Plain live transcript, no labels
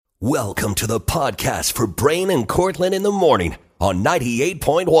Welcome to the podcast for Brain and Cortland in the morning on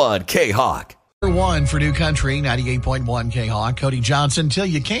 98.1 K-Hawk. One for New Country, 98.1 K-Hawk. Cody Johnson, till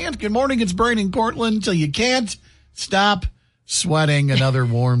you can't. Good morning, it's Brain and Cortland. Till you can't stop sweating. Another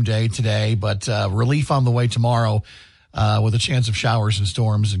warm day today, but relief on the way tomorrow with a chance of showers and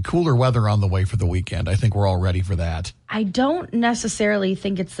storms and cooler weather on the way for the weekend. I think we're all ready for that. I don't necessarily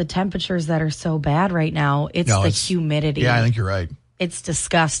think it's the temperatures that are so bad right now. It's humidity. Yeah, I think you're right. It's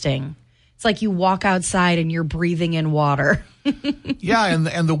disgusting. It's like you walk outside and you're breathing in water. Yeah,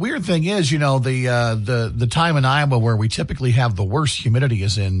 and the weird thing is, you know, the time in Iowa where we typically have the worst humidity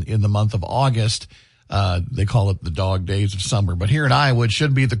is in the month of August. They call it the dog days of summer, but here in Iowa it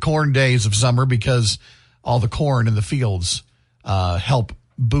should be the corn days of summer because all the corn in the fields help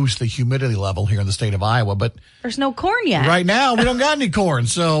boost the humidity level here in the state of Iowa. But there's no corn yet. Right now we don't got any corn,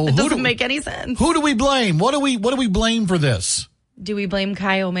 so it doesn't make any sense. Who do we blame? What do we blame for this? Do we blame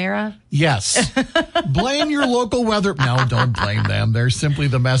Kai O'Mara? Yes. Blame your local weather. No, don't blame them. They're simply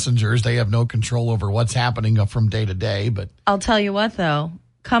the messengers. They have no control over what's happening from day to day. But I'll tell you what, though.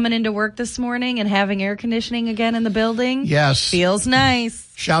 Coming into work this morning and having air conditioning again in the building. Yes. Feels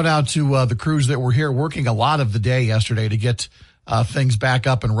nice. Shout out to the crews that were here working a lot of the day yesterday to get things back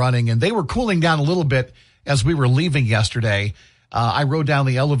up and running. And they were cooling down a little bit as we were leaving yesterday. I rode down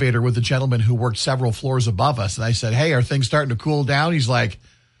the elevator with a gentleman who worked several floors above us. And I said, hey, are things starting to cool down? He's like,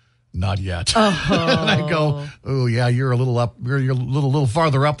 not yet. Oh. And I go, oh, yeah, you're a little up. You're a little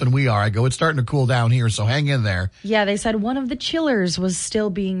farther up than we are. I go, it's starting to cool down here, so hang in there. Yeah, they said one of the chillers was still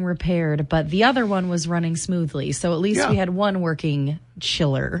being repaired, but the other one was running smoothly. So at least we had one working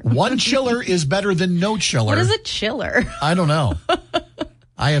chiller. One chiller is better than no chiller. What is a chiller? I don't know.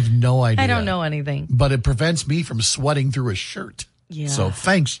 I have no idea. I don't know anything. But it prevents me from sweating through a shirt. Yeah. So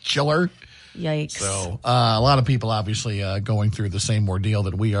thanks, chiller. Yikes. So a lot of people obviously going through the same ordeal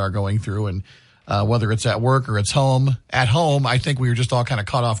that we are going through. And whether it's at work or it's home, at home, I think we were just all kind of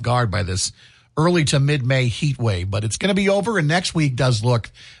caught off guard by this early to mid-May heat wave. But it's going to be over, and next week does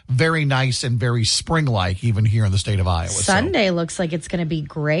look very nice and very spring-like even here in the state of Iowa. Sunday looks like it's going to be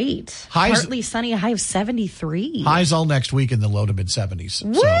great. Partly sunny, high of 73. Highs all next week in the low to mid-70s.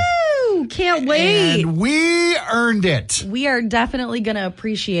 Woo! Can't wait. And we earned it. We are definitely going to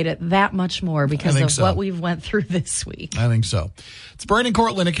appreciate it that much more because of what we've went through this week. I think so. It's Brain and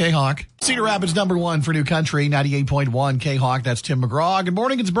Cortland at K-Hawk. Cedar Rapids #1 for New Country, 98.1 K-Hawk. That's Tim McGraw. Good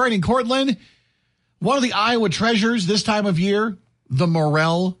morning. It's Brain and Cortland. One of the Iowa treasures this time of year, the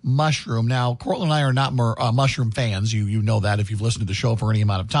morel mushroom. Now, Cortland and I are not mushroom fans. You know that if you've listened to the show for any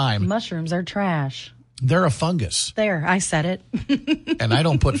amount of time. Mushrooms are trash. They're a fungus. There, I said it. And I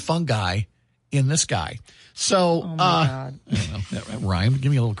don't put fungi in this guy. So, oh my God. I don't know, that rhymed.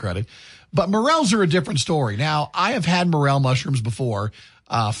 Give me a little credit. But morels are a different story. Now, I have had morel mushrooms before,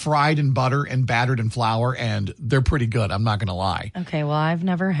 fried in butter and battered in flour, and they're pretty good. I'm not going to lie. Okay, well, I've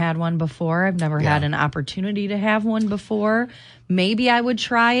never had one before. I've never had an opportunity to have one before. Maybe I would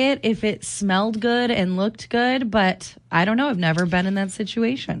try it if it smelled good and looked good, but I don't know. I've never been in that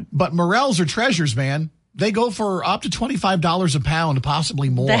situation. But morels are treasures, man. They go for up to $25 a pound, possibly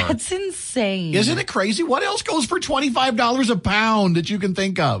more. That's insane. Isn't it crazy? What else goes for $25 a pound that you can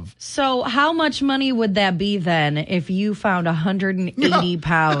think of? So how much money would that be then if you found 180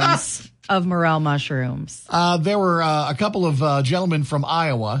 pounds of morel mushrooms? There were a couple of gentlemen from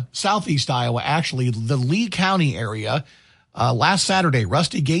Iowa, southeast Iowa, actually, the Lee County area. Last Saturday,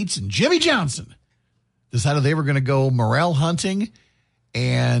 Rusty Gates and Jimmy Johnson decided they were going to go morel hunting,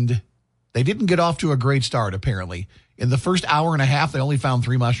 and they didn't get off to a great start, apparently. In the first hour and a half, they only found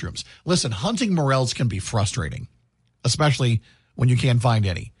 3 mushrooms. Listen, hunting morels can be frustrating, especially when you can't find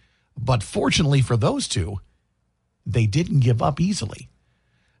any. But fortunately for those two, they didn't give up easily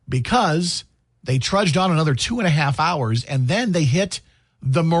because they trudged on another 2.5 hours, and then they hit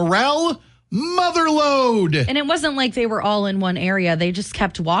the morel mother lode. And it wasn't like they were all in one area. They just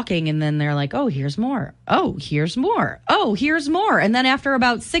kept walking, and then they're like, oh, here's more. Oh, here's more. Oh, here's more. And then after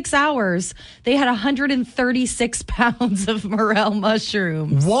about 6 hours, they had 136 pounds of morel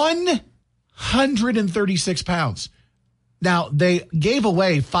mushrooms. 136 pounds. Now, they gave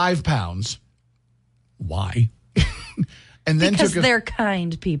away 5 pounds. Why? And then because they're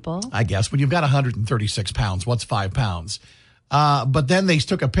kind people. I guess when you've got 136 pounds, what's 5 pounds? But then they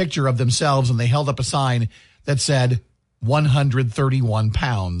took a picture of themselves and they held up a sign that said 131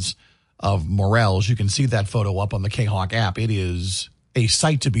 pounds of morels. You can see that photo up on the K-Hawk app. It is a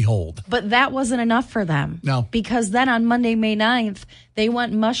sight to behold. But that wasn't enough for them. No. Because then on Monday, May 9th, they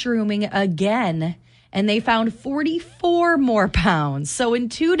went mushrooming again, and they found 44 more pounds. So in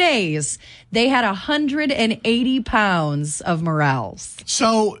 2 days, they had 180 pounds of morels.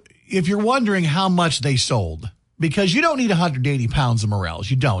 So if you're wondering how much they sold, because you don't need 180 pounds of morels.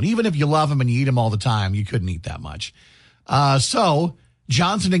 You don't. Even if you love them and you eat them all the time, you couldn't eat that much. So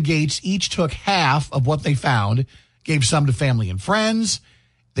Johnson and Gates each took half of what they found, gave some to family and friends.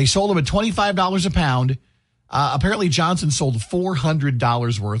 They sold them at $25 a pound. Apparently, Johnson sold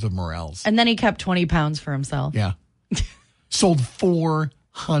 $400 worth of morels. And then he kept 20 pounds for himself. Yeah. Sold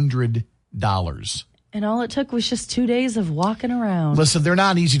 $400. And all it took was just 2 days of walking around. Listen, they're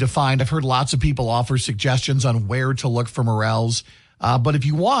not easy to find. I've heard lots of people offer suggestions on where to look for morels. But if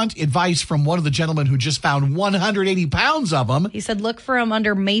you want advice from one of the gentlemen who just found 180 pounds of them. He said, look for them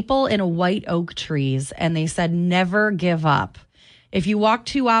under maple and white oak trees. And they said, never give up. If you walk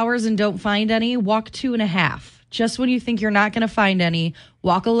 2 hours and don't find any, walk 2.5. Just when you think you're not going to find any,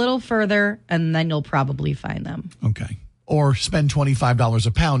 walk a little further, and then you'll probably find them. Okay. Or spend $25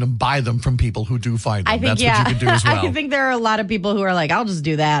 a pound and buy them from people who do find them. That's what you could do as well. I think there are a lot of people who are like, I'll just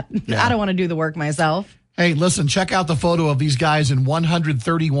do that. Yeah. I don't want to do the work myself. Hey, listen, check out the photo of these guys in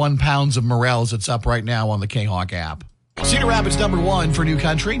 131 pounds of morels. It's up right now on the K-Hawk app. Cedar Rapids #1 for New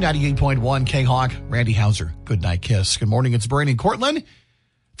Country, 98.1 K-Hawk. Randy Hauser, good night kiss. Good morning, it's Brain and Cortland.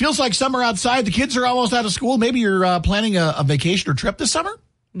 Feels like summer outside. The kids are almost out of school. Maybe you're planning a vacation or trip this summer?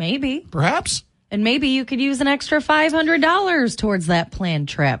 Maybe. Perhaps. And maybe you could use an extra $500 towards that planned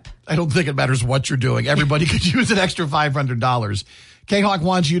trip. I don't think it matters what you're doing. Everybody could use an extra $500. K-Hawk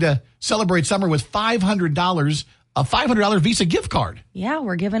wants you to celebrate summer with $500, a $500 Visa gift card. Yeah,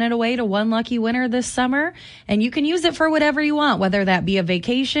 we're giving it away to one lucky winner this summer, and you can use it for whatever you want, whether that be a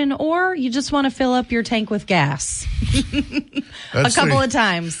vacation or you just want to fill up your tank with gas. A couple of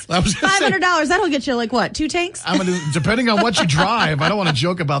times. $500, that'll get you like what, 2 tanks? Depending on what you drive. I don't want to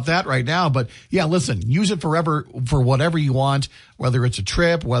joke about that right now, but yeah, listen, use it forever for whatever you want, whether it's a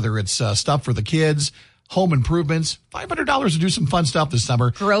trip, whether it's stuff for the kids, home improvements. $500 to do some fun stuff this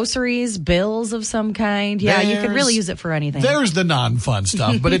summer. Groceries, bills of some kind. Yeah, you could really use it for anything. There's the non-fun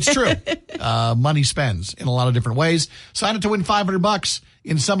stuff, but it's true. Money spends in a lot of different ways. Sign up to win $500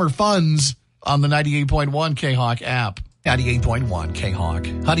 in summer funds on the 98.1 K-Hawk app. 98.1 K-Hawk.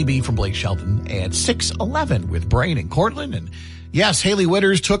 Honeybee from Blake Shelton at 6:11 with Brain and Cortland. And yes, Haley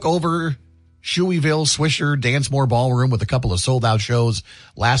Witters took over Shoeyville, Swisher, Dancemore Ballroom with a couple of sold-out shows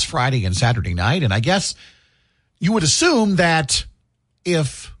last Friday and Saturday night. And I guess you would assume that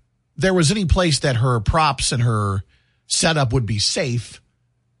if there was any place that her props and her setup would be safe,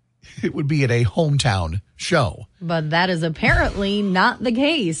 it would be at a hometown show. But that is apparently not the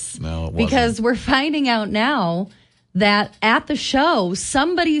case. No, it wasn't. Because we're finding out now that at the show,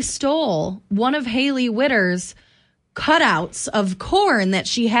 somebody stole one of Haley Witters' cutouts of corn that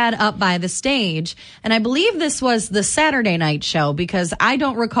she had up by the stage. And I believe this was the Saturday night show because I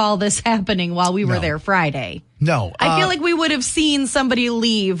don't recall this happening while we were there Friday. No. I feel like we would have seen somebody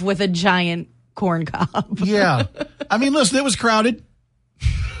leave with a giant corn cob. Yeah. I mean, listen, it was crowded,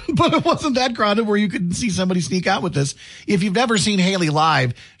 but it wasn't that crowded where you could see somebody sneak out with this. If you've never seen Haley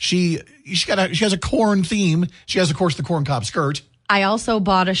live, she has a corn theme. She has, of course, the corn cob skirt. I also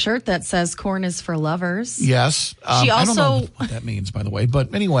bought a shirt that says corn is for lovers. Yes. She also, I don't know what that means, by the way,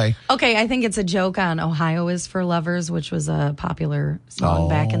 but anyway. Okay, I think it's a joke on Ohio is for lovers, which was a popular song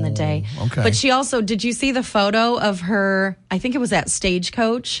back in the day. Okay. But she also, did you see the photo of her, I think it was at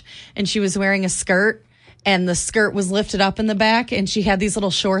Stagecoach, and she was wearing a skirt, and the skirt was lifted up in the back, and she had these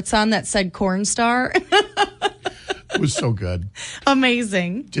little shorts on that said Corn Star. It was so good.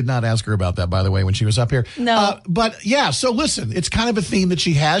 Amazing. Did not ask her about that, by the way, when she was up here. No. But yeah, so listen, it's kind of a theme that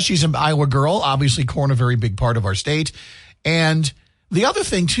she has. She's an Iowa girl. Obviously, corn, a very big part of our state. And the other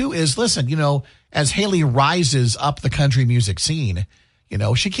thing, too, is, listen, you know, as Haley rises up the country music scene, you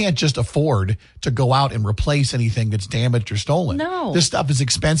know, she can't just afford to go out and replace anything that's damaged or stolen. No. This stuff is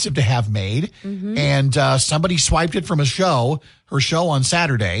expensive to have made. Mm-hmm. And somebody swiped it from her show on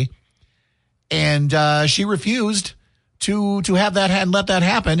Saturday. And she refused to have that and let that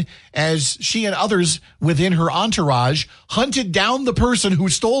happen, as she and others within her entourage hunted down the person who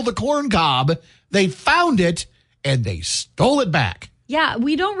stole the corn cob. They found it and they stole it back. Yeah,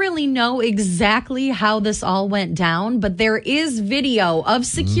 we don't really know exactly how this all went down, but there is video of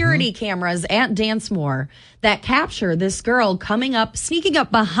security cameras at Dancemore that capture this girl coming up, sneaking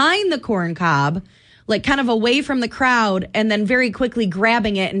up behind the corn cob, like kind of away from the crowd, and then very quickly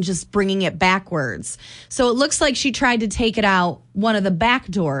grabbing it and just bringing it backwards. So it looks like she tried to take it out one of the back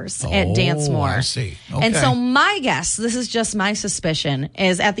doors at Dancemore. I see. Okay. And so my guess, this is just my suspicion,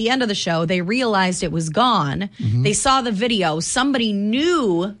 is at the end of the show, they realized it was gone. Mm-hmm. They saw the video. Somebody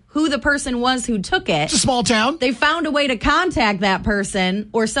knew who the person was who took it. It's a small town. They found a way to contact that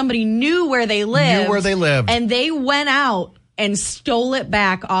person, or somebody knew where they lived. And they went out and stole it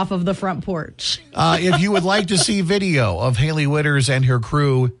back off of the front porch. If you would like to see video of Haley Witters and her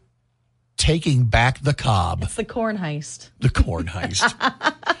crew taking back the Cobb. It's the corn heist. The corn heist.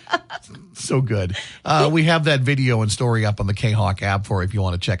 So good. We have that video and story up on the K-Hawk app for if you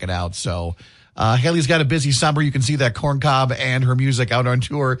want to check it out. So Haley's got a busy summer. You can see that corn cob and her music out on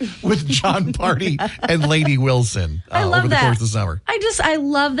tour with John Party and Lady Wilson I love over the that. course of the summer. I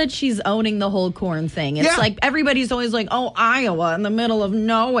love that she's owning the whole corn thing. It's Yeah. like everybody's always like, oh, Iowa in the middle of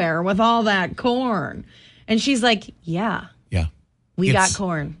nowhere with all that corn. And she's like, yeah, Yeah. we got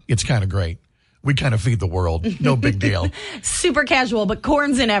corn. It's kind of great. We kind of feed the world. No big deal. Super casual, but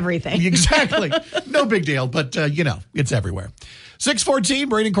corn's in everything. Exactly. No big deal, but, it's everywhere. 6:14,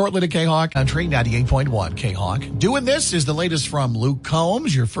 Braden Cortland at K-Hawk on Train 98.1 K-Hawk. Doing this is the latest from Luke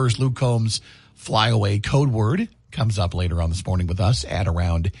Combs. Your first Luke Combs flyaway code word comes up later on this morning with us at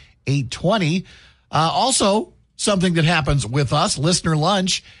around 8:20. Also, something that happens with us, listener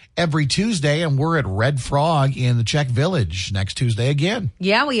lunch, every Tuesday, and we're at Red Frog in the Czech Village next Tuesday again.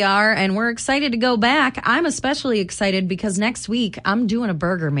 Yeah, we are, and we're excited to go back. I'm especially excited because next week I'm doing a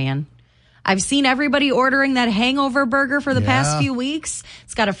burger, man. I've seen everybody ordering that hangover burger for the past few weeks.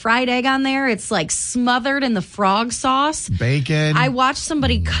 It's got a fried egg on there. It's like smothered in the frog sauce. Bacon. I watched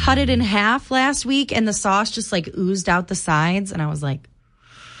somebody cut it in half last week, and the sauce just like oozed out the sides, and I was like,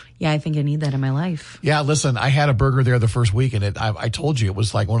 yeah, I think I need that in my life. Yeah, listen, I had a burger there the first week, and I told you it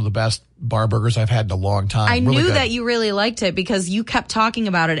was like one of the best bar burgers I've had in a long time. I Really knew good. that you really liked it because you kept talking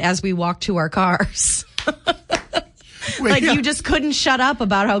about it as we walked to our cars. Like you just couldn't shut up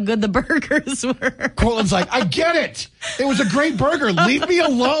about how good the burgers were. Cortland's like, I get it. It was a great burger. Leave me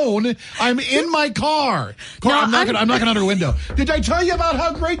alone. I'm in my car. I'm knocking on her window. Did I tell you about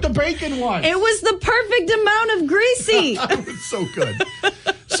how great the bacon was? It was the perfect amount of greasy. It was so good.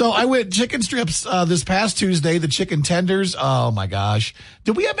 So I went chicken strips this past Tuesday, the chicken tenders. Oh, my gosh.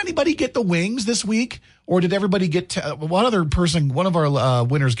 Did we have anybody get the wings this week? Or did everybody get one other person, one of our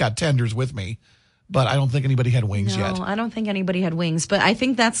winners got tenders with me. But I don't think anybody had wings yet. No, I don't think anybody had wings. But I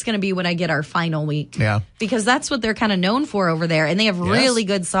think that's going to be when I get our final week. Yeah. Because that's what they're kind of known for over there. And they have really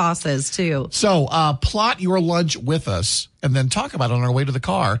good sauces, too. So plot your lunch with us and then talk about it on our way to the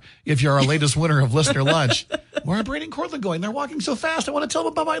car if you're our latest winner of Listener Lunch. Where are Brady and Cortland going? They're walking so fast. I want to tell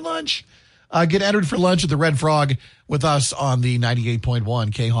them about my lunch. Get entered for lunch at the Red Frog with us on the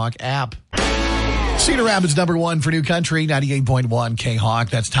 98.1 K-Hawk app. Cedar Rapids #1 for New Country, 98.1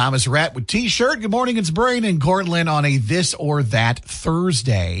 K-Hawk. That's Thomas Rhett with T-shirt. Good morning. It's Brain and Cortland on a This or That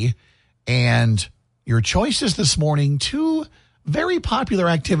Thursday. And your choices this morning, two very popular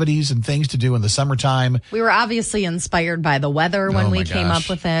activities and things to do in the summertime. We were obviously inspired by the weather when we came up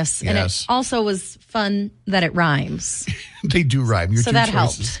with this. And it also was fun that it rhymes. They do rhyme. Your so two that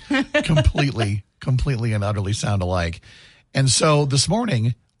choices helped. completely and utterly sound alike. And so this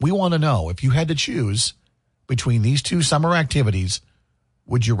morning, we want to know if you had to choose between these two summer activities,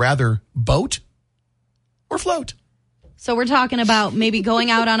 would you rather boat or float? So we're talking about maybe going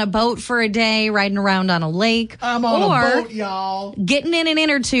out on a boat for a day, riding around on a lake. I'm on a boat, y'all. Getting in an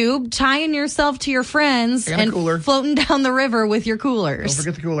inner tube, tying yourself to your friends, and floating down the river with your coolers. Don't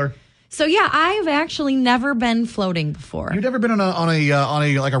forget the cooler. So yeah, I've actually never been floating before. You've never been on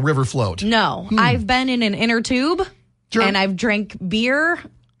a like a river float? No, I've been in an inner tube, and I've drank beer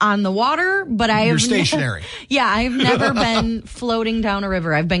on the water, but You're stationary. I've never been floating down a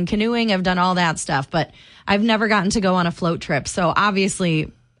river. I've been canoeing, I've done all that stuff, but I've never gotten to go on a float trip. So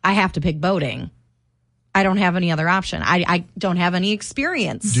obviously, I have to pick boating. I don't have any other option. I don't have any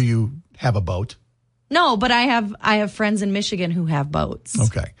experience. Do you have a boat? No, but I have friends in Michigan who have boats.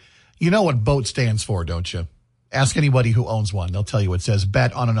 Okay. You know what boat stands for, don't you? Ask anybody who owns one. They'll tell you it says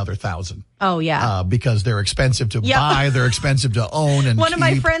bet on another 1,000. Oh, yeah. Because they're expensive to buy. They're expensive to own. And one of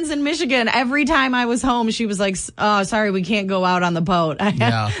my friends in Michigan, every time I was home, she was like, oh, sorry, we can't go out on the boat.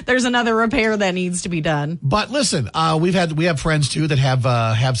 There's another repair that needs to be done. But listen, we have friends, too, that have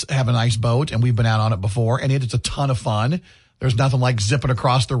a nice boat, and we've been out on it before, and it's a ton of fun. There's nothing like zipping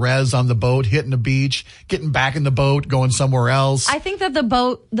across the res on the boat, hitting the beach, getting back in the boat, going somewhere else. I think that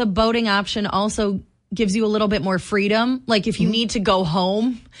the boating option also gives you a little bit more freedom. Like if you need to go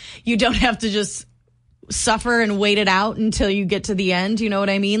home, you don't have to just suffer and wait it out until you get to the end. You know what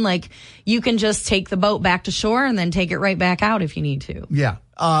I mean? Like you can just take the boat back to shore and then take it right back out if you need to. Yeah.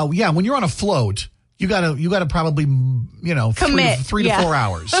 When you're on a float, you gotta probably, commit 3 to 4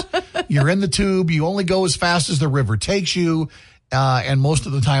 hours. You're in the tube. You only go as fast as the river takes you. And most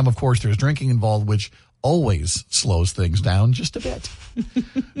of the time, of course, there's drinking involved, which always slows things down just a bit.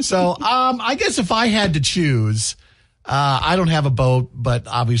 So, I guess if I had to choose, I don't have a boat, but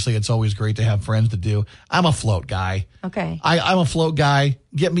obviously it's always great to have friends to do. I'm a float guy. Okay. I'm a float guy.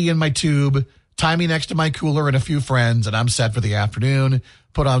 Get me in my tube, tie me next to my cooler and a few friends, and I'm set for the afternoon.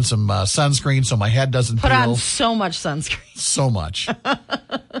 Put on some sunscreen so my head doesn't Put peel. on so much sunscreen. So much.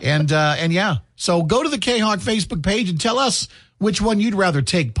 and yeah. So go to the K-Hawk Facebook page and tell us which one you'd rather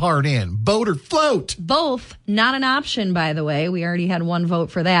take part in, boat or float. Both, not an option, by the way. We already had one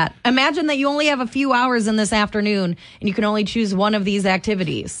vote for that. Imagine that you only have a few hours in this afternoon and you can only choose one of these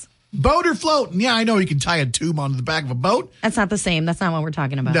activities. Boat or float? And yeah, I know you can tie a tube onto the back of a boat. That's not the same. That's not what we're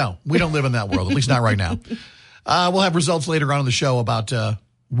talking about. No, we don't live in that world, at least not right now. We'll have results later on in the show about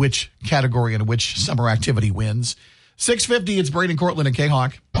which category and which summer activity wins. 6:50, it's Braden Cortland and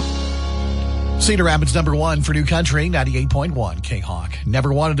K-Hawk. Cedar Rapids #1 for New Country, 98.1 K-Hawk.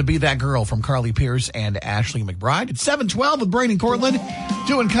 Never Wanted to Be That Girl from Carly Pierce and Ashley McBride. It's 7:12 with Braden Cortland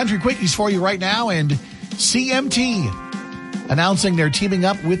doing country quickies for you right now. And CMT announcing they're teaming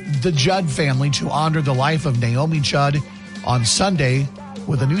up with the Judd family to honor the life of Naomi Judd on Sunday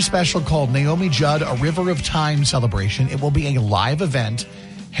with a new special called Naomi Judd, A River of Time Celebration. It will be a live event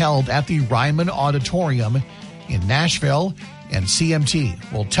held at the Ryman Auditorium in Nashville, and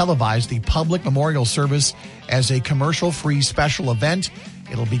CMT will televise the public memorial service as a commercial-free special event.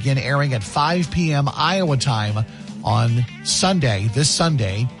 It'll begin airing at 5 p.m. Iowa time on Sunday, this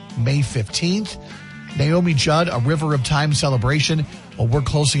Sunday, May 15th. Naomi Judd, A River of Time Celebration will work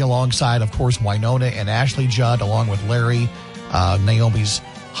closely alongside, of course, Winona and Ashley Judd, along with Larry, Naomi's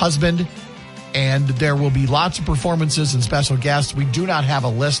husband. And there will be lots of performances and special guests. We do not have a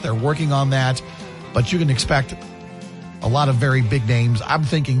list. They're working on that. But you can expect a lot of very big names. I'm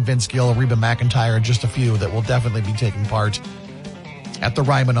thinking Vince Gill, Reba McEntire, just a few that will definitely be taking part at the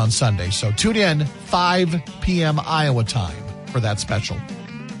Ryman on Sunday. So tune in 5 p.m. Iowa time for that special.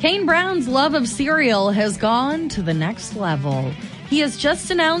 Kane Brown's love of cereal has gone to the next level. He has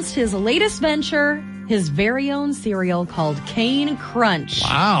just announced his latest venture, his very own cereal called Kane Crunch.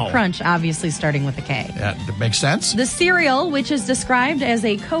 Wow. Crunch, obviously starting with a K. That makes sense. The cereal, which is described as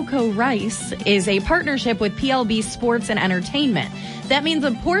a cocoa rice, is a partnership with PLB Sports and Entertainment. That means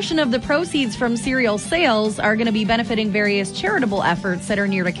a portion of the proceeds from cereal sales are going to be benefiting various charitable efforts that are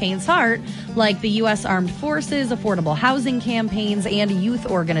near to Kane's heart, like the U.S. Armed Forces, affordable housing campaigns, and youth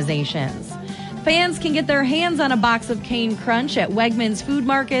organizations. Fans can get their hands on a box of Kane Crunch at Wegmans food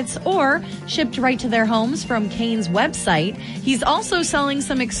markets or shipped right to their homes from Kane's website. He's also selling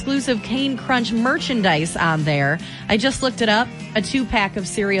some exclusive Kane Crunch merchandise on there. I just looked it up. A 2-pack of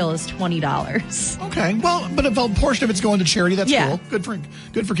cereal is $20. Okay, well, but if a portion of it's going to charity, that's cool.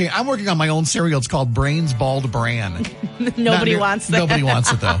 Good for Kane. I'm working on my own cereal. It's called Brains Bald Bran. Nobody wants that. Nobody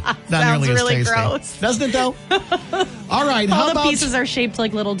wants it, though. Not Sounds nearly really as tasty. gross. Doesn't it, though? All right, All how the about... pieces are shaped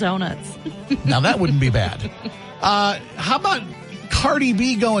like little donuts. Now, that wouldn't be bad. How about Cardi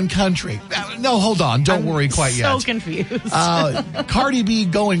B going country? No, hold on. Don't worry quite yet. So confused. Cardi B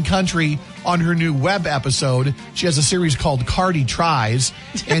going country on her new web episode. She has a series called Cardi Tries,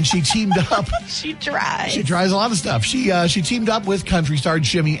 and she teamed up. She tries. She tries a lot of stuff. She teamed up with country star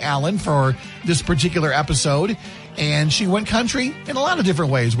Jimmy Allen for this particular episode, and she went country in a lot of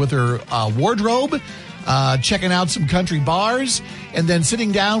different ways with her wardrobe, checking out some country bars, and then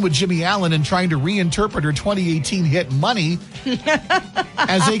sitting down with Jimmy Allen and trying to reinterpret her 2018 hit Money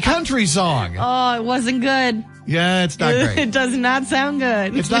as a country song. Oh, it wasn't good. Yeah, it's not great. It does not sound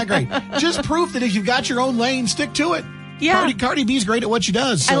good. It's not great. Just proof that if you've got your own lane, stick to it. Yeah. Cardi B's great at what she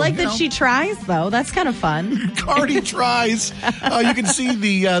does. So, I like that she tries, though. That's kind of fun. Cardi Tries. You can see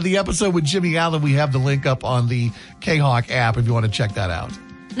the episode with Jimmy Allen. We have the link up on the K-Hawk app if you want to check that out.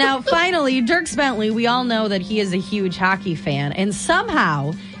 Now, finally, Dierks Bentley, we all know that he is a huge hockey fan, and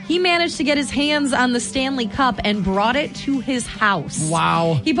somehow he managed to get his hands on the Stanley Cup and brought it to his house.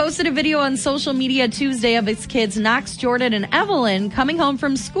 Wow. He posted a video on social media Tuesday of his kids, Knox, Jordan, and Evelyn, coming home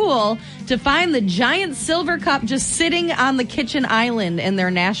from school to find the giant silver cup just sitting on the kitchen island in their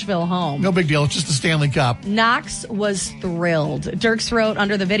Nashville home. No big deal. It's just the Stanley Cup. Knox was thrilled. Dierks wrote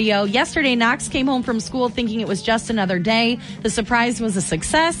under the video, "Yesterday, Knox came home from school thinking it was just another day. The surprise was a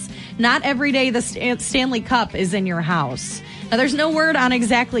success. Not every day the Stanley Cup is in your house." Now, there's no word on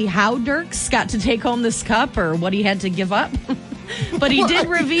exactly how Dierks got to take home this cup or what he had to give up. But he did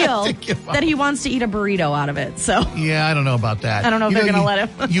reveal that he wants to eat a burrito out of it. So yeah, I don't know about that. I don't know if they're going to let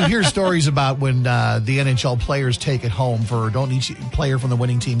him. You hear stories about when the NHL players take it home don't each player from the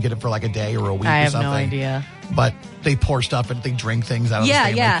winning team get it for like a day or a week I or have something. no idea. But they pour stuff and they drink things out of the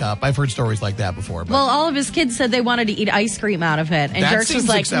Stanley Cup. I've heard stories like that before. But well, all of his kids said they wanted to eat ice cream out of it. And that Dierks was seems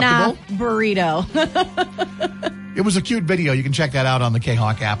like, acceptable. nah, burrito. It was a cute video. You can check that out on the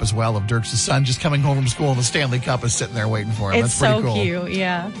K-Hawk app as well of Dirks' son just coming home from school and the Stanley Cup is sitting there waiting for him. It's That's pretty so cool. cute,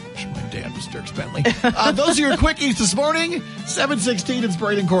 yeah. Wish my dad was Dirks Bentley. Those are your quickies this morning. 7:16, it's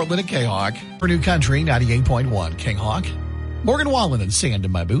Braden Cortland at K-Hawk. For New Country, 98.1 K-Hawk. Morgan Wallen and Sand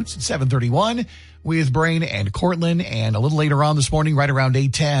in My Boots at 7:31 with Brain and Cortland. And a little later on this morning, right around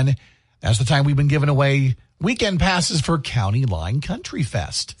 8:10, that's the time we've been giving away weekend passes for County Line Country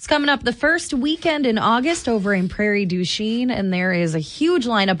Fest. It's coming up the first weekend in August over in Prairie du Chien, and there is a huge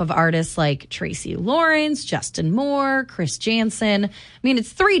lineup of artists like Tracy Lawrence, Justin Moore, Chris Jansen. I mean, it's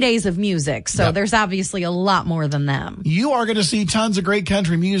 3 days of music, so there's obviously a lot more than them. You are going to see tons of great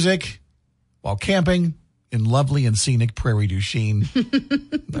country music while camping in lovely and scenic Prairie du Chien.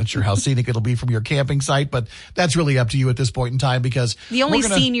 Not sure how scenic it'll be from your camping site, but that's really up to you at this point in time because the only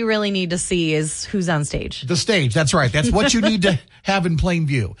scene you really need to see is who's on stage. The stage, that's right. That's what you need to have in plain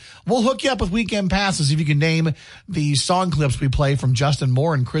view. We'll hook you up with weekend passes if you can name the song clips we play from Justin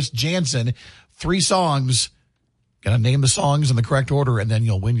Moore and Chris Jansen. 3 songs. Got to name the songs in the correct order, and then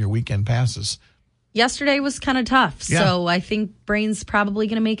you'll win your weekend passes. Yesterday was kind of tough, so I think Brain's probably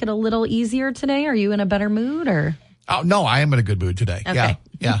going to make it a little easier today. Are you in a better mood, or? Oh, no, I am in a good mood today. Okay.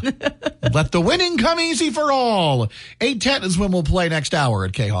 Yeah. Let the winning come easy for all. 8:10 is when we'll play next hour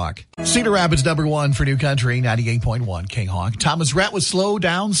at K-Hawk. Cedar Rapids #1 for New Country, 98.1 K-Hawk. Thomas Rhett with Slow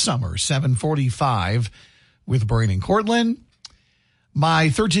Down Summer, 7:45 with Brain and Cortland. My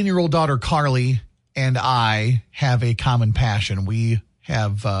 13-year-old daughter, Carly, and I have a common passion. We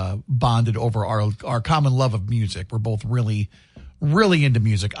have bonded over our common love of music. We're both really into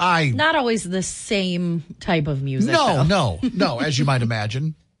music. Not always the same type of music. No. As you might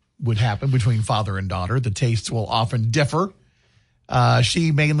imagine would happen between father and daughter. The tastes will often differ.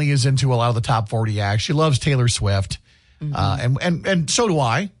 She mainly is into a lot of the top 40 acts. She loves Taylor Swift. And so do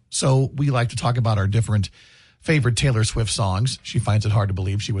I. So we like to talk about our different favorite Taylor Swift songs. She finds it hard to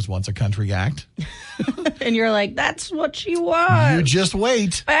believe she was once a country act. And you're like, that's what she was. You just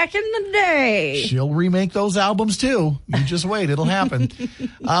wait. Back in the day. She'll remake those albums too. You just wait. It'll happen.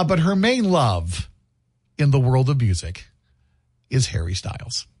 But her main love in the world of music is Harry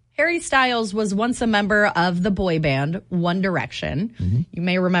Styles. Harry Styles was once a member of the boy band One Direction. Mm-hmm. You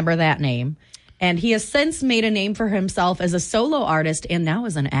may remember that name. And he has since made a name for himself as a solo artist and now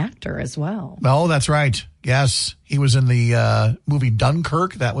as an actor as well. Oh, that's right. Yes. He was in the movie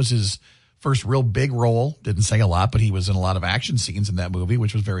Dunkirk. That was his first real big role. Didn't say a lot, but he was in a lot of action scenes in that movie,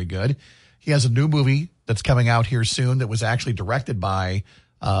 which was very good. He has a new movie that's coming out here soon that was actually directed by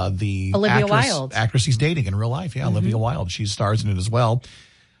the Olivia Wilde. Actress he's dating in real life. Yeah, Olivia Wilde. She stars in it as well.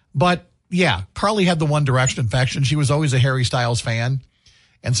 But yeah, Carly had the One Direction infection. She was always a Harry Styles fan.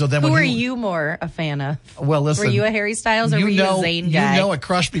 And so then who are you more a fan of? Well, listen. Were you a Harry Styles or were you a Zayn guy? You know it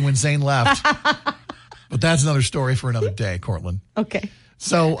crushed me when Zayn left. But that's another story for another day, Cortland. Okay.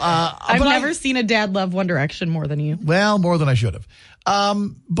 So I've never seen a dad love One Direction more than you. Well, more than I should have.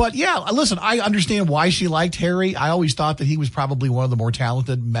 But yeah, listen, I understand why she liked Harry. I always thought that he was probably one of the more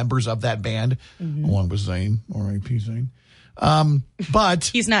talented members of that band. Mm-hmm. One was Zayn, R.I.P. Zayn. But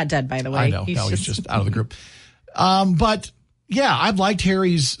he's not dead, by the way. I know. He's just out of the group. But yeah, I've liked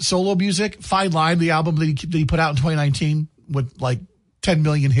Harry's solo music. Fine Line, the album that he put out in 2019 with like 10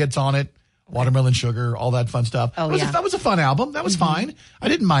 million hits on it. Watermelon Sugar, all that fun stuff. Oh, that was a fun album. That was fine. I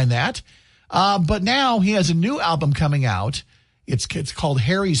didn't mind that. But now he has a new album coming out. It's called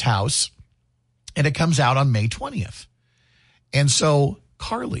Harry's House, and it comes out on May 20th. And so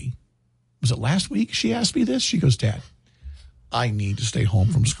Carly, was it last week she asked me this? She goes, Dad, I need to stay home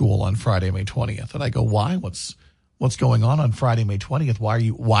from school on Friday, May 20th. And I go, why? What's going on Friday, May 20th?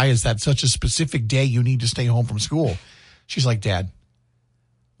 Why is that such a specific day you need to stay home from school? She's like, Dad,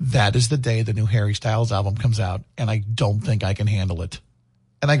 that is the day the new Harry Styles album comes out, and I don't think I can handle it.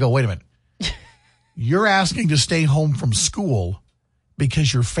 And I go, wait a minute. You're asking to stay home from school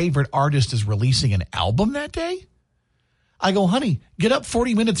because your favorite artist is releasing an album that day? I go, honey, get up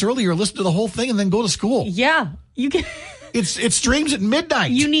 40 minutes earlier, listen to the whole thing, and then go to school. Yeah, you can. It streams at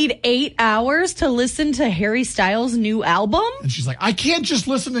midnight. You need 8 hours to listen to Harry Styles' new album? And she's like, I can't just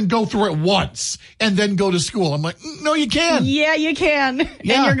listen and go through it once and then go to school. I'm like, no, you can. Yeah, you can.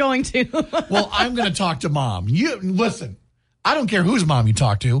 Yeah. And you're going to. Well, I'm going to talk to Mom. You listen, I don't care whose mom you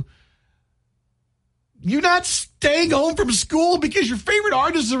talk to. You're not staying home from school because your favorite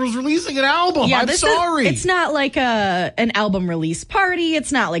artist was releasing an album. Yeah, I'm sorry. It's not like an album release party.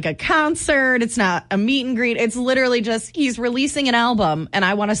 It's not like a concert. It's not a meet and greet. It's literally just he's releasing an album, and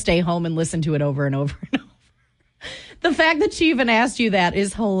I want to stay home and listen to it over and over and over. The fact that she even asked you that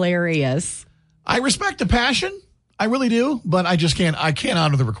is hilarious. I respect the passion. I really do, but I just can't. I can't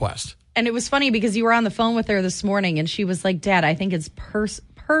honor the request. And it was funny because you were on the phone with her this morning and she was like, Dad, I think it's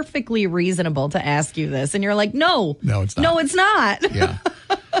perfectly reasonable to ask you this. And you're like, no, it's not. No, it's not. Yeah.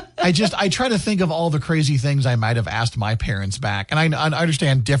 I try to think of all the crazy things I might have asked my parents back. And I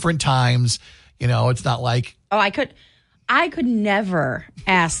understand different times, it's not like. Oh, I could never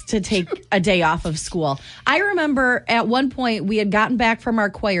ask to take a day off of school. I remember at one point we had gotten back from our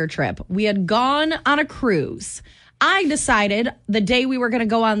choir trip. We had gone on a cruise. I decided the day we were going to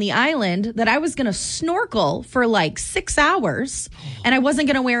go on the island that I was going to snorkel for like 6 hours and I wasn't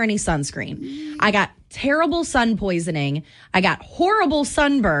going to wear any sunscreen. I got terrible sun poisoning. I got horrible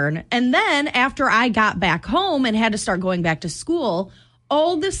sunburn. And then after I got back home and had to start going back to school,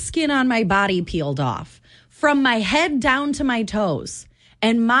 all the skin on my body peeled off from my head down to my toes.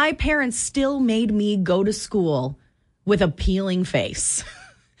 And my parents still made me go to school with a peeling face.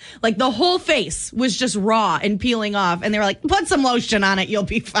 Like the whole face was just raw and peeling off. And they were like, put some lotion on it. You'll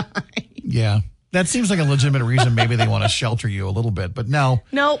be fine. Yeah. That seems like a legitimate reason. Maybe they want to shelter you a little bit. But no.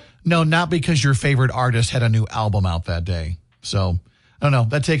 Nope. No, not because your favorite artist had a new album out that day. So I don't know.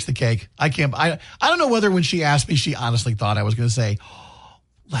 That takes the cake. I don't know whether when she asked me, she honestly thought I was going to say,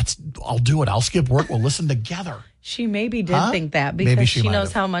 I'll do it. I'll skip work. We'll listen together. She maybe did think that because she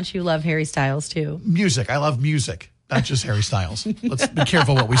knows how much you love Harry Styles too. Music. I love music. Not just Harry Styles. Let's be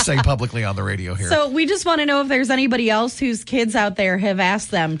careful what we say publicly on the radio here. So we just want to know if there's anybody else whose kids out there have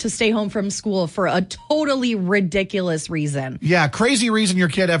asked them to stay home from school for a totally ridiculous reason. Yeah, crazy reason your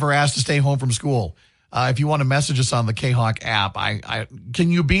kid ever asked to stay home from school. If you want to message us on the K-Hawk app,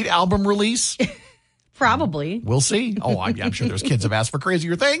 can you beat album release? Probably. We'll see. Oh, I'm sure there's kids have asked for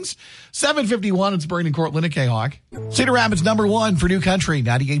crazier things. 7:51, it's Brain and Cortland at K-Hawk. Cedar Rapids #1 for New Country,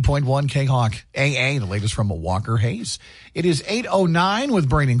 98.1 K-Hawk AA, the latest from Walker Hayes. It is 8:09 with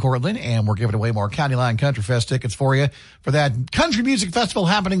Brain and Cortland, and we're giving away more County Line Country Fest tickets for you for that country music festival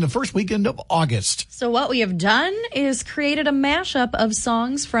happening the first weekend of August. So what we have done is created a mashup of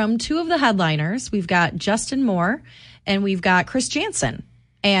songs from two of the headliners. We've got Justin Moore and we've got Chris Jansen.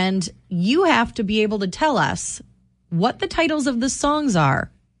 And you have to be able to tell us what the titles of the songs are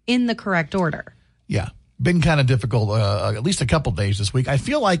in the correct order. Yeah. Been kind of difficult, at least a couple days this week. I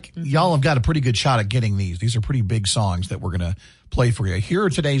feel like y'all have got a pretty good shot at getting these. These are pretty big songs that we're going to play for you. Here are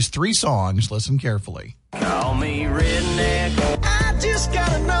today's 3 songs. Listen carefully. Call me redneck. I just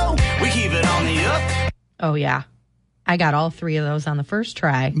gotta know. We keep it on the up. Oh, yeah. I got all 3 of those on the first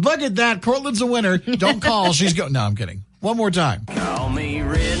try. Look at that. Cortland's a winner. Don't call. She's going. No, I'm kidding. One more time. Call me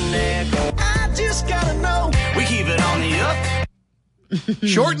redneck. I just gotta know. We keep it on the up.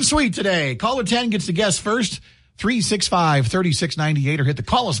 Short and sweet today. Caller 10 gets to guess first. 365-3698 or hit the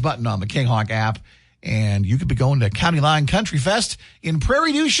call us button on the K-Hawk app. And you could be going to County Line Country Fest in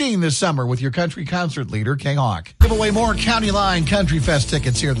Prairie du Chien this summer with your country concert leader, K-Hawk. Give away more County Line Country Fest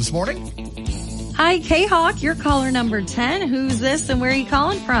tickets here this morning. Hi, K-Hawk. You're caller number 10. Who's this and where are you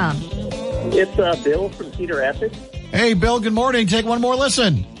calling from? It's Bill from Cedar Rapids. Hey, Bill, good morning. Take one more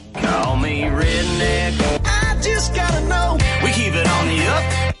listen. Call me redneck. I just gotta know. We keep it on the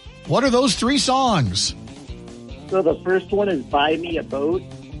up. What are those 3 songs? So the first one is Buy Me a Boat.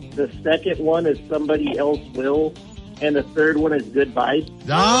 The second one is Somebody Else Will. And the third one is Goodbye.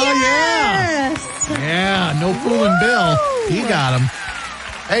 Oh, Yes! Yeah, no fooling Bill. He got him.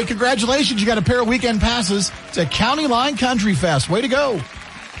 Hey, congratulations. You got a pair of weekend passes to County Line Country Fest. Way to go.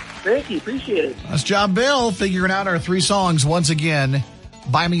 Thank you. Appreciate it. Nice job, Bill, figuring out our 3 songs once again.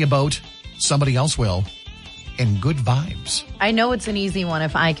 Buy Me a Boat, Somebody Else Will, and Good Vibes. I know it's an easy one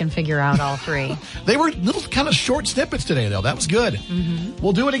if I can figure out all 3. They were little kind of short snippets today, though. That was good.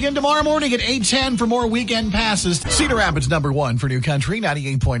 We'll do it again tomorrow morning at 8:10 for more weekend passes. Cedar Rapids #1 for New Country,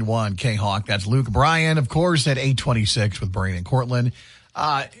 98.1 K-Hawk. That's Luke Bryan, of course, at 8:26 with Brain and Cortland.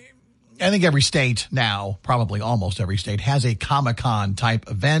 I think every state now, probably almost every state, has a Comic-Con type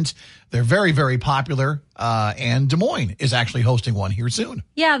event. They're very, very popular, and Des Moines is actually hosting one here soon.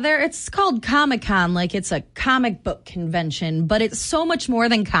 Yeah, it's called Comic-Con, like it's a comic book convention, but it's so much more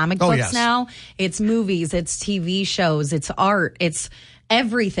than comic books yes. now. It's movies, it's TV shows, it's art, it's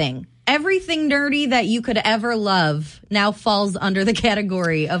everything. Everything nerdy that you could ever love now falls under the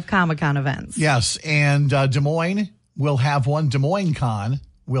category of Comic-Con events. Yes, and Des Moines will have one. Des Moines Con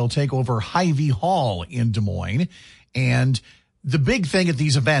will take over Hy-Vee Hall in Des Moines. And the big thing at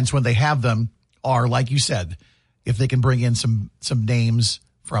these events when they have them are, like you said, if they can bring in some names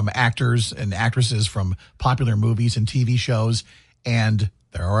from actors and actresses from popular movies and TV shows. And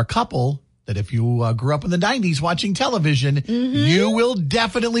there are a couple that if you grew up in the 90s watching television, you will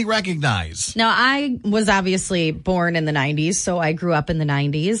definitely recognize. Now, I was obviously born in the 90s, so I grew up in the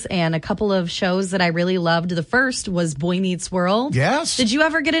 90s. And a couple of shows that I really loved. The first was Boy Meets World. Yes. Did you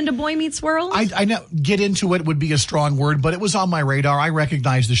ever get into Boy Meets World? I know get into it would be a strong word, but it was on my radar. I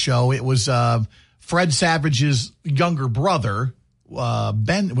recognized the show. It was Fred Savage's younger brother.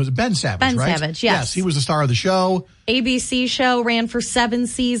 Ben Savage, Ben right? Savage, yes. He was the star of the show. ABC show ran for 7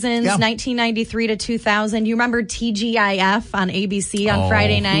 seasons, 1993 to 2000. You remember TGIF on ABC on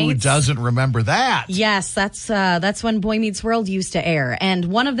Friday nights? Who doesn't remember that? Yes, that's when Boy Meets World used to air. And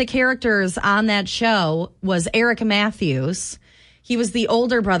one of the characters on that show was Eric Matthews. He was the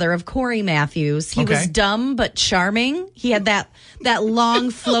older brother of Corey Matthews. He was dumb but charming. He had that long,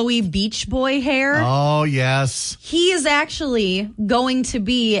 flowy Beach Boy hair. Oh, yes. He is actually going to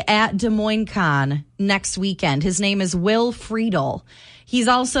be at Des Moines Con next weekend. His name is Will Friedle. He's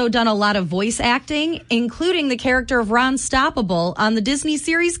also done a lot of voice acting, including the character of Ron Stoppable on the Disney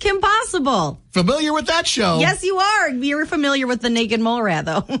series Kim Possible. Familiar with that show? Yes, you are. You're familiar with the naked mole rat,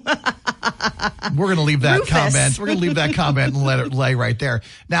 though. We're going to leave that Rufus. comment. We're going to leave that comment and let it lay right there.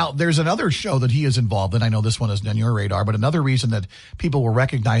 Now, there's another show that he is involved in. I know this one isn't on your radar, but another reason that people will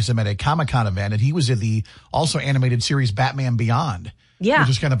recognize him at a Comic-Con event, and he was in the also animated series Batman Beyond. Yeah.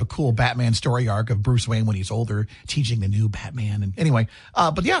 Which is kind of a cool Batman story arc of Bruce Wayne when he's older, teaching the new Batman. And anyway,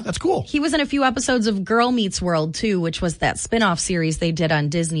 but yeah, that's cool. He was in a few episodes of Girl Meets World, too, which was that spinoff series they did on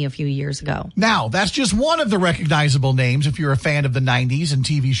Disney a few years ago. Now, that's just one of the recognizable names if you're a fan of the 90s and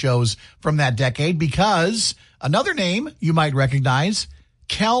TV shows from that decade, because another name you might recognize,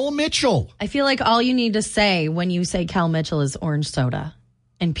 Kel Mitchell. I feel like all you need to say when you say Kel Mitchell is orange soda,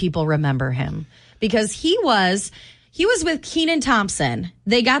 and people remember him. Because he was with Kenan Thompson.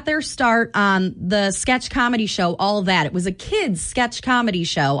 They got their start on the sketch comedy show, All That. It was a kids sketch comedy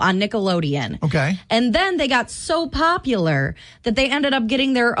show on Nickelodeon. Okay. And then they got so popular that they ended up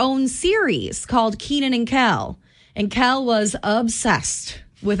getting their own series called Kenan and Kel. And Kel was obsessed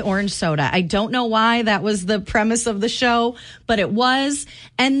with orange soda. I don't know why that was the premise of the show, but it was.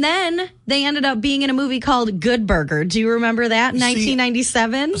 And then they ended up being in a movie called Good Burger. Do you remember that in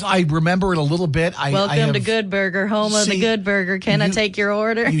 1997? I remember it a little bit. Welcome to Good Burger, home of the Good Burger. Can I take your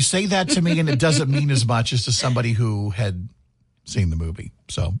order? You say that to me and it doesn't mean as much as to somebody who had seen the movie.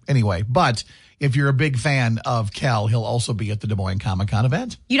 So anyway, but if you're a big fan of Kel, he'll also be at the Des Moines Comic-Con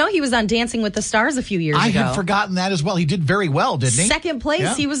event. You know, he was on Dancing with the Stars a few years ago. I had forgotten that as well. He did very well, didn't he? Second place.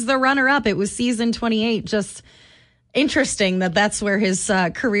 Yeah. He was the runner-up. It was season 28. Just interesting that's where his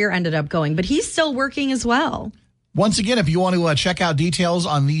career ended up going. But he's still working as well. Once again, if you want to check out details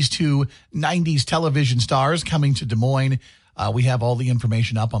on these two 90s television stars coming to Des Moines, we have all the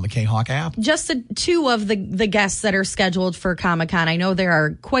information up on the K-Hawk app. Just two of the guests that are scheduled for Comic-Con. I know there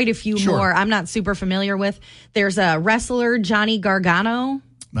are quite a few more I'm not super familiar with. There's a wrestler, Johnny Gargano.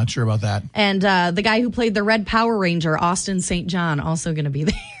 Not sure about that. And the guy who played the Red Power Ranger, Austin St. John, also going to be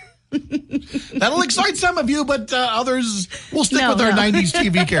there. That'll excite some of you, but others will stick with our 90s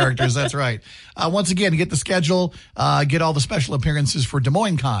TV characters. That's right. Once again, get the schedule, get all the special appearances for Des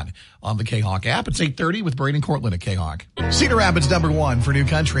Moines Con on the K-Hawk app. It's 8:30 with Braden Cortland at K-Hawk. Cedar Rapids @1 for New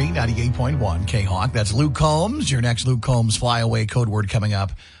Country, 98.1 K-Hawk. That's Luke Combs. Your next Luke Combs flyaway code word coming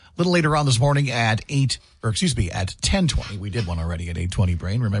up a little later on this morning at 10:20. We did one already at 8:20,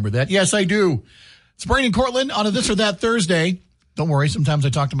 Brain. Remember that? Yes, I do. It's Braden Cortland on a This or That Thursday. Don't worry, sometimes I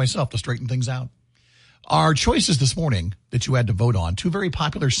talk to myself to straighten things out. Our choices this morning that you had to vote on, two very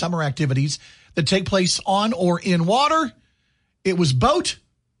popular summer activities that take place on or in water. It was boat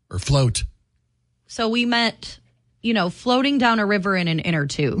or float. So we meant, floating down a river in an inner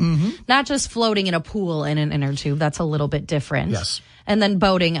tube. Mm-hmm. Not just floating in a pool in an inner tube. That's a little bit different. Yes. And then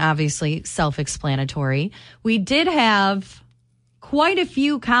boating, obviously, self-explanatory. We did have quite a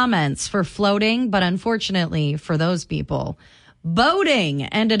few comments for floating, but unfortunately for those people, boating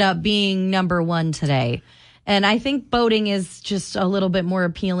ended up being number one today. And I think boating is just a little bit more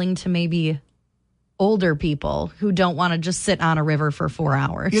appealing to maybe older people who don't want to just sit on a river for 4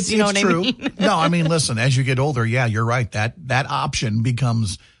 hours. It's what true. I mean? No, I mean, listen, as you get older, yeah, you're right. That option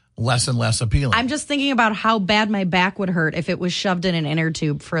becomes less and less appealing. I'm just thinking about how bad my back would hurt if it was shoved in an inner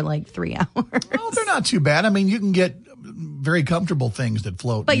tube for like 3 hours. Well, they're not too bad. I mean, you can get very comfortable things that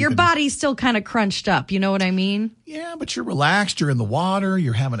float. But your body's still kind of crunched up. You know what I mean? Yeah, but you're relaxed. You're in the water.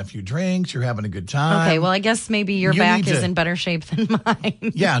 You're having a few drinks. You're having a good time. Okay, well, I guess maybe your back is in better shape than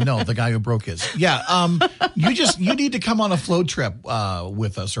mine. Yeah, no, the guy who broke his. Yeah, you need to come on a float trip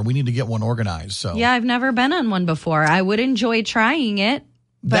with us, or we need to get one organized. So yeah, I've never been on one before. I would enjoy trying it.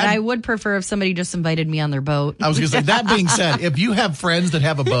 But I would prefer if somebody just invited me on their boat. I was going to say, that being said, if you have friends that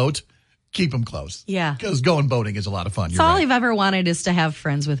have a boat, keep them close. Yeah. Because going boating is a lot of fun. That's all I've ever wanted is to have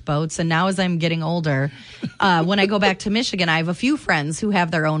friends with boats. And now as I'm getting older, when I go back to Michigan, I have a few friends who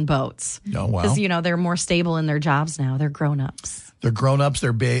have their own boats. Oh, wow. Because, they're more stable in their jobs now. They're grown-ups. They're grown-ups.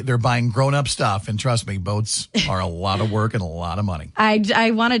 They're buying grown-up stuff. And trust me, boats are a lot of work and a lot of money.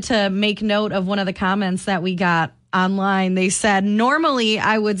 I wanted to make note of one of the comments that we got online. They said, normally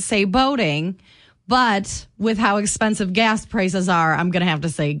I would say boating, but with how expensive gas prices are, I'm going to have to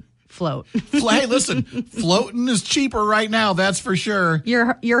say float. Hey, listen, floating is cheaper right now. That's for sure.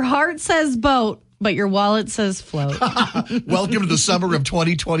 Your heart says boat, but your wallet says float. Welcome to the summer of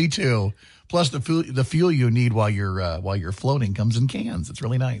 2022. Plus, the fuel you need while you're floating comes in cans. It's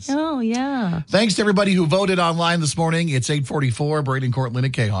really nice. Oh, yeah. Thanks to everybody who voted online this morning. It's 8:44. Brady and Cortland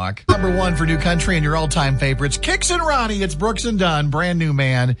at K-Hawk. Number 1 for New Country and your all-time favorites. Kicks and Ronnie. It's Brooks and Dunn. Brand new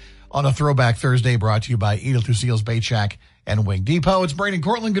man on a Throwback Thursday brought to you by Edith Lucille's Bait Shack and Wing Depot. It's Brady and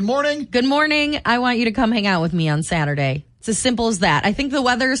Cortland. Good morning. Good morning. I want you to come hang out with me on Saturday. It's as simple as that. I think the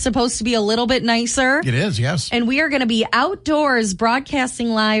weather is supposed to be a little bit nicer. It is, yes. And we are going to be outdoors broadcasting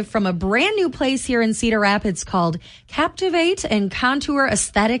live from a brand new place here in Cedar Rapids called Captivate and Contour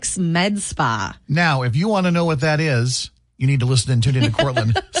Aesthetics Med Spa. Now, if you want to know what that is, you need to listen and tune in to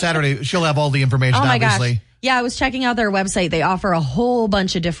Cortland. Saturday, she'll have all the information, Oh my obviously. gosh. Yeah, I was checking out their website. They offer a whole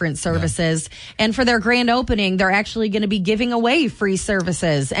bunch of different services. Yeah. And for their grand opening, they're actually going to be giving away free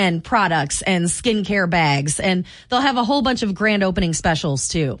services and products and skincare bags. And they'll have a whole bunch of grand opening specials,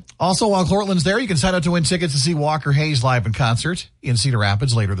 too. Also, while Cortland's there, you can sign up to win tickets to see Walker Hayes live in concert in Cedar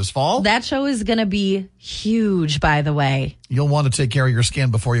Rapids later this fall. That show is going to be huge, by the way. You'll want to take care of your skin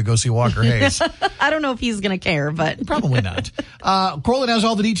before you go see Walker Hayes. I don't know if he's going to care, but... Probably not. Cortland has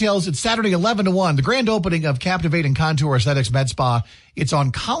all the details. It's Saturday, 11 to 1, the grand opening of Captivate and Contour Aesthetics Med Spa. It's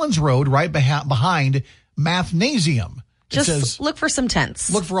on Collins Road, right behind Mathnasium. Just look for some tents.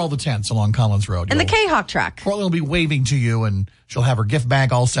 Look for all the tents along Collins Road. And the K-Hawk truck. Cortland will be waving to you, and she'll have her gift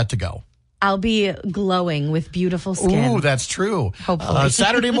bag all set to go. I'll be glowing with beautiful skin. Ooh, that's true. Hopefully.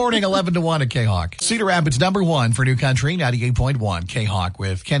 Saturday morning, 11 to 1 at K-Hawk. Cedar Rapids, number 1 for New Country, 98.1 K-Hawk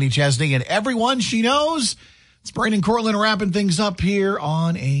with Kenny Chesney and everyone she knows. It's Brady and Cortland wrapping things up here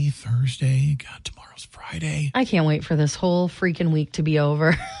on a Thursday. God, tomorrow's Friday. I can't wait for this whole freaking week to be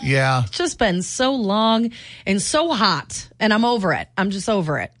over. Yeah. It's just been so long and so hot, and I'm over it. I'm just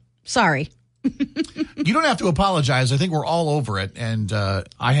over it. Sorry. You don't have to apologize. I think we're all over it. And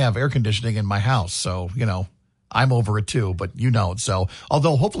I have air conditioning in my house. So, I'm over it too, but you know it. So,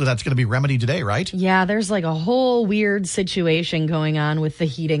 although hopefully that's going to be remedied today, right? Yeah, there's like a whole weird situation going on with the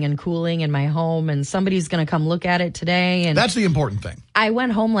heating and cooling in my home. And somebody's going to come look at it today. And that's the important thing. I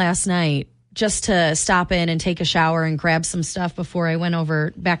went home last night just to stop in and take a shower and grab some stuff before I went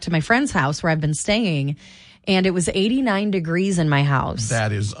over back to my friend's house where I've been staying. And it was 89 degrees in my house.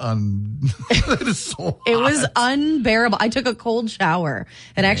 That is that is so hot. It was unbearable. I took a cold shower.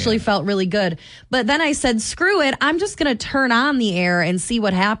 It actually felt really good. But then I said, screw it. I'm just going to turn on the air and see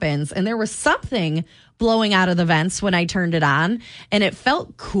what happens. And there was something blowing out of the vents when I turned it on, and it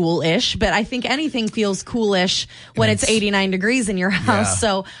felt cool-ish, but I think anything feels coolish when it's 89 degrees in your house. Yeah.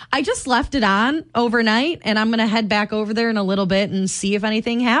 So I just left it on overnight, and I'm going to head back over there in a little bit and see if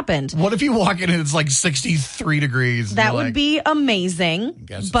anything happened. What if you walk in and it's like 63 degrees? That would be amazing,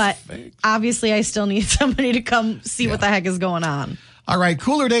 but obviously I still need somebody to come see what the heck is going on. All right,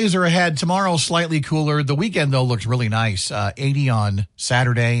 cooler days are ahead. Tomorrow, slightly cooler. The weekend, though, looks really nice. 80 on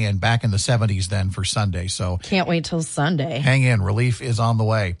Saturday and back in the 70s then for Sunday. So can't wait till Sunday. Hang in. Relief is on the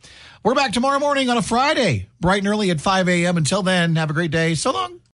way. We're back tomorrow morning on a Friday, bright and early at 5 a.m. Until then, have a great day. So long.